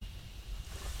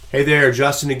Hey there,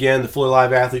 Justin again, the Fully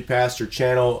Live Athlete Pastor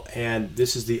channel, and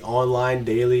this is the online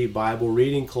daily Bible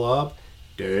reading club,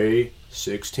 day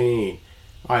 16.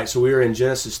 All right, so we are in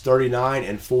Genesis 39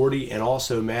 and 40 and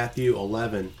also Matthew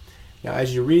 11. Now,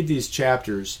 as you read these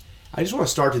chapters, I just want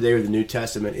to start today with the New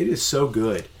Testament. It is so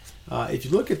good. If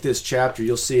you look at this chapter,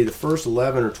 you'll see the first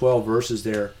 11 or 12 verses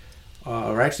there,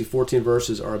 or actually 14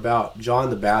 verses, are about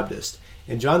John the Baptist.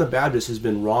 And John the Baptist has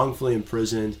been wrongfully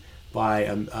imprisoned by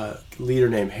a leader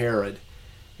named Herod.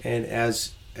 And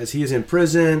as he is in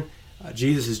prison,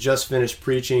 Jesus has just finished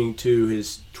preaching to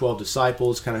his 12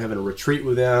 disciples, kind of having a retreat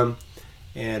with them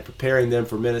and preparing them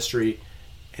for ministry.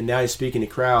 And now he's speaking to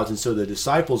crowds. And so the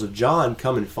disciples of John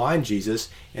come and find Jesus,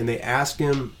 and they ask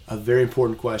him a very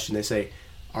important question. They say,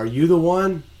 "Are you the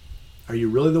one? Are you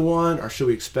really the one? Or should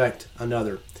we expect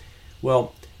another?"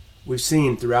 Well, we've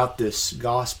seen throughout this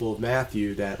Gospel of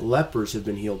Matthew that lepers have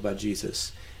been healed by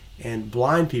Jesus, and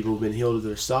blind people have been healed of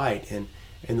their sight, and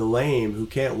the lame who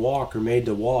can't walk are made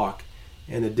to walk,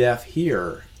 and the deaf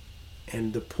hear,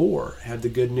 and the poor have the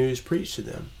good news preached to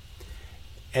them.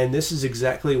 And this is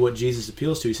exactly what Jesus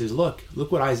appeals to. He says, look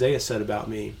what Isaiah said about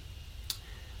me.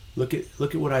 Look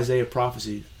at what Isaiah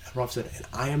prophesied, and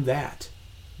I am that.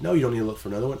 No, you don't need to look for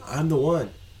another one. I'm the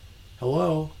one.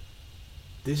 Hello?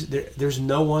 There's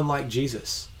no one like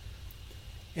Jesus.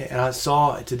 And I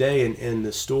saw today in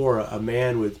the store a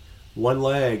man with one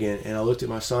leg, and I looked at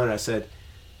my son and I said,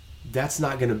 that's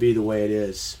not going to be the way it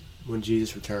is when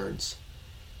Jesus returns.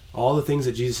 All the things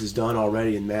that Jesus has done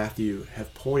already in Matthew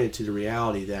have pointed to the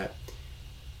reality that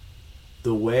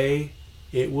the way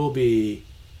it will be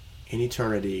in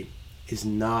eternity is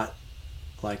not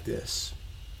like this.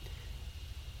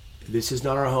 This is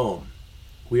not our home.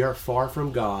 We are far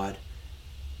from God.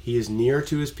 He is near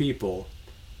to his people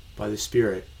by the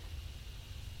Spirit.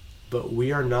 But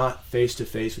we are not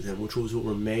face-to-face with him, which was what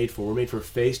we're made for. We're made for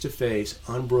face-to-face,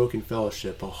 unbroken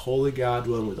fellowship, a holy God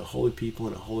dwelling with a holy people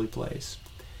in a holy place.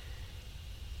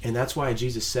 And that's why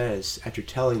Jesus says, after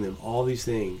telling them all these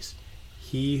things,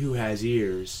 he who has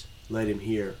ears, let him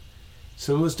hear.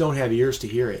 Some of us don't have ears to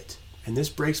hear it, and this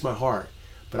breaks my heart.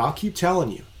 But I'll keep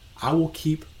telling you. I will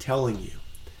keep telling you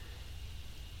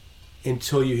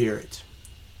until you hear it.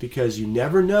 Because you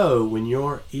never know when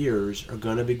your ears are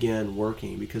going to begin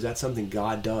working, because that's something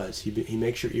God does. He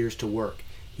makes your ears to work.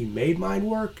 He made mine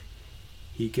work.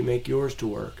 He can make yours to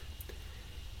work.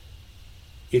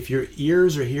 If your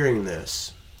ears are hearing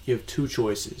this, you have two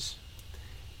choices.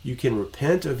 You can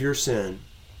repent of your sin,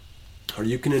 or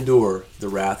you can endure the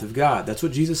wrath of God. That's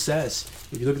what Jesus says.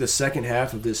 If you look at the second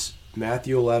half of this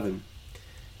Matthew 11,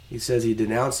 he says he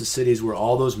denounced the cities where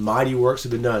all those mighty works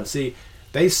have been done. See,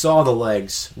 they saw the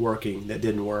legs working that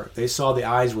didn't work. They saw the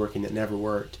eyes working that never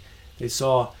worked. They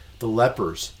saw the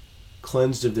lepers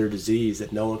cleansed of their disease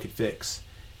that no one could fix.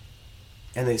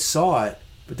 And they saw it,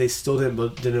 but they still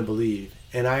didn't believe.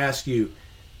 And I ask you,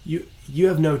 you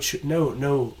have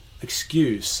no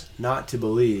excuse not to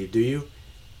believe, do you?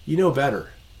 You know better.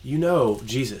 You know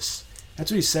Jesus.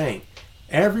 That's what he's saying.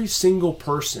 Every single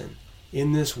person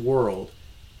in this world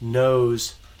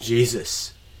knows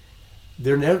Jesus.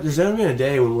 There's never been a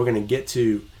day when we're going to get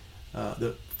to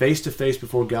the face-to-face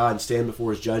before God and stand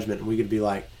before his judgment, and we could be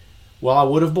like, well, I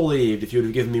would have believed if you would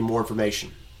have given me more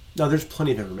information. No, there's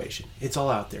plenty of information. It's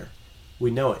all out there. We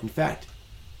know it. In fact,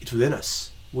 it's within us.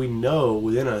 We know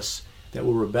within us that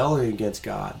we're rebelling against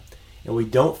God, and we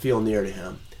don't feel near to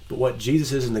him. But what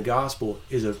Jesus is in the gospel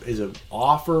is an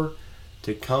offer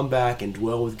to come back and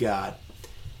dwell with God.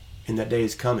 And that day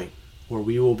is coming where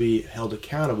we will be held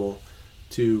accountable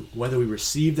to whether we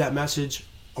received that message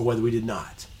or whether we did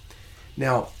not.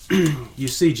 Now, you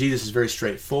see Jesus is very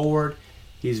straightforward.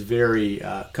 He's very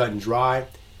cut and dry.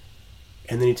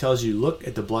 And then he tells you, look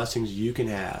at the blessings you can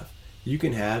have. You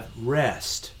can have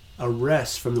rest, a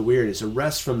rest from the weariness, a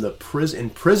rest from the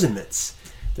imprisonments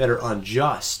that are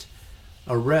unjust,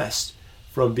 a rest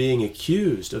from being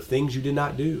accused of things you did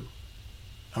not do,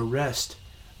 a rest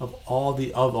of all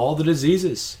the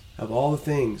diseases, of all the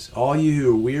things. All you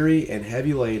who are weary and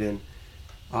heavy laden,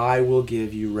 I will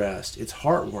give you rest. It's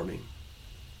heartwarming.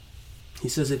 He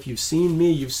says, if you've seen me,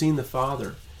 you've seen the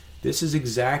Father. This is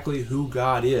exactly who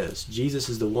God is. Jesus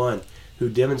is the one who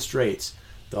demonstrates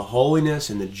the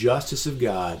holiness and the justice of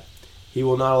God. He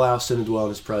will not allow sin to dwell in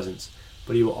his presence,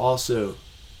 but he will also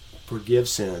forgive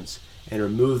sins and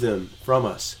remove them from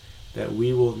us, that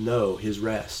we will know his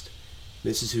rest.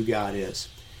 This is who God is.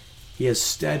 He has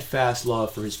steadfast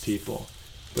love for his people,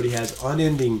 but he has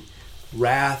unending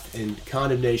wrath and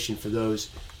condemnation for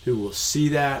those who will see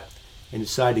that and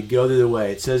decide to go the other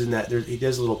way. It says in that he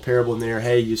does a little parable in there.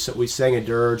 Hey, we sang a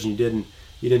dirge and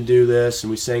you you didn't do this,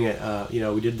 and we sang it.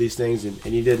 We did these things, and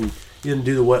you didn't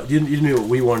do what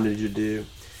we wanted you to do.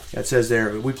 It says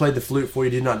there, we played the flute for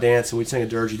you, did not dance, and we sang a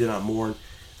dirge, you did not mourn.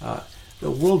 The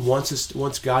world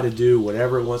wants God to do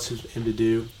whatever it wants him to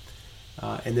do,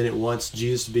 and then it wants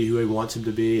Jesus to be who he wants him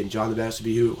to be, and John the Baptist to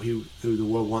be who the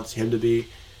world wants him to be.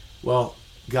 Well,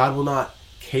 God will not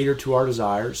cater to our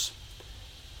desires.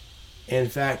 And in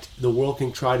fact, the world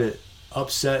can try to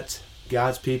upset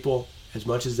God's people as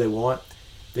much as they want.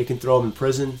 They can throw them in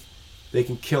prison. They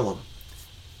can kill them.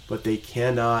 But they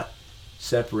cannot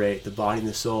separate the body and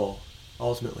the soul.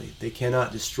 Ultimately, they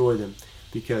cannot destroy them,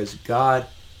 because God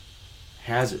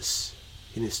has us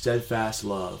in his steadfast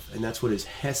love. And that's what his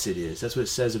hesed is. That's what it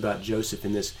says about Joseph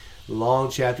in this long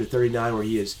chapter 39, where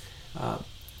he is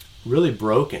really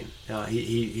broken.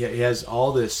 He has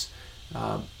all this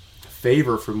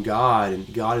favor from God,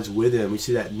 and God is with him. We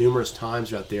see that numerous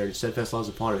times out there, and steadfast love is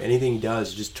upon him. Anything he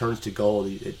does just turns to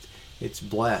gold. It's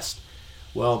blessed.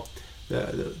 Well,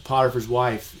 the Potiphar's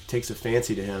wife takes a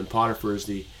fancy to him. Potiphar is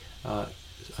the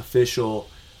official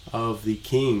of the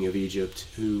king of Egypt,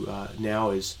 who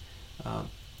now is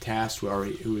tasked, or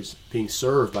who is being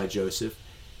served by Joseph.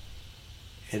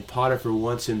 And Potiphar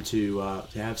wants him to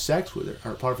have sex with her.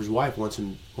 Or Potiphar's wife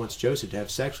wants Joseph to have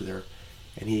sex with her,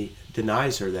 and he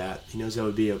denies her that. He knows that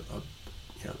would be a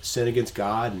sin against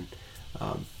God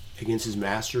and against his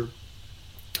master.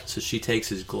 So she takes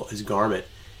his garment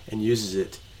and uses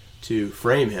it to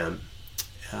frame him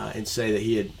and say that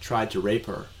he had tried to rape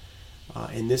her.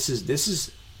 And this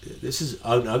is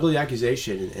an ugly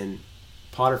accusation, and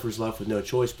Potiphar's left with no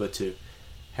choice but to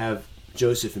have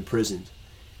Joseph imprisoned.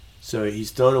 So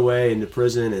he's thrown away into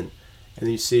prison, and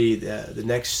you see the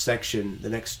next section, the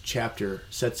next chapter,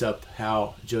 sets up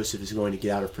how Joseph is going to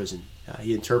get out of prison.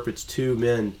 He interprets two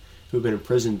men who have been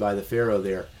imprisoned by the Pharaoh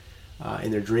there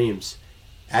in their dreams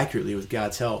accurately with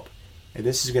God's help. And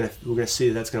we're going to see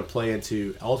that's going to play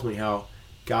into ultimately how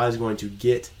God is going to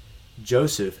get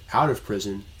Joseph out of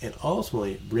prison and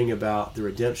ultimately bring about the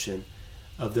redemption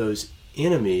of those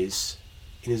enemies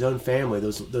in his own family,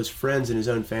 those friends in his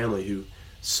own family who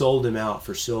sold him out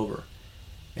for silver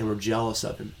and were jealous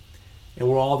of him. And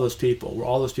we're all those people. We're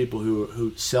all those people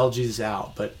who sell Jesus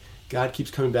out. But God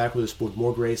keeps coming back with us with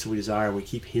more grace than we desire, and we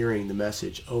keep hearing the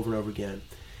message over and over again.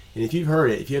 And if you've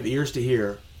heard it, if you have ears to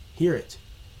hear it.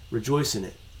 Rejoice in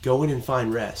it. Go in and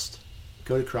find rest.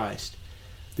 Go to Christ.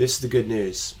 This is the good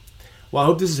news. Well, I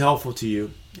hope this is helpful to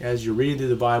you. As you're reading through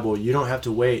the Bible, you don't have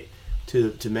to wait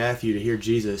to Matthew to hear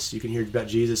Jesus. You can hear about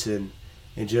Jesus in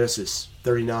Genesis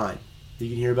 39. You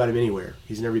can hear about him anywhere.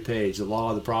 He's in every page. The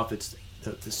law, the prophets,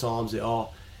 the Psalms, they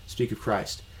all speak of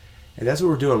Christ. And that's what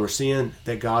we're doing. We're seeing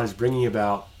that God is bringing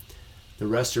about the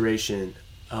restoration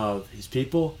of his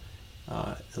people,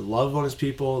 the love on his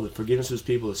people, the forgiveness of his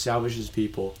people, the salvation of his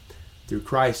people through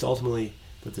Christ ultimately.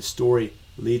 But the story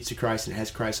leads to Christ and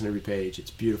has Christ on every page.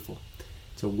 It's beautiful.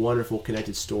 It's a wonderful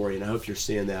connected story, and I hope you're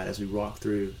seeing that as we walk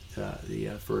through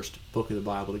the first book of the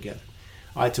Bible together.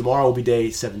 All right, tomorrow will be day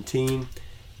 17.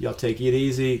 Y'all take it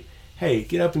easy. Hey,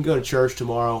 get up and go to church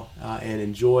tomorrow and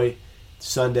enjoy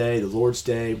Sunday, the Lord's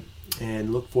Day,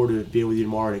 and look forward to being with you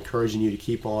tomorrow and encouraging you to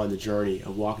keep on the journey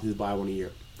of walking through the Bible in a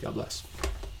year. God bless.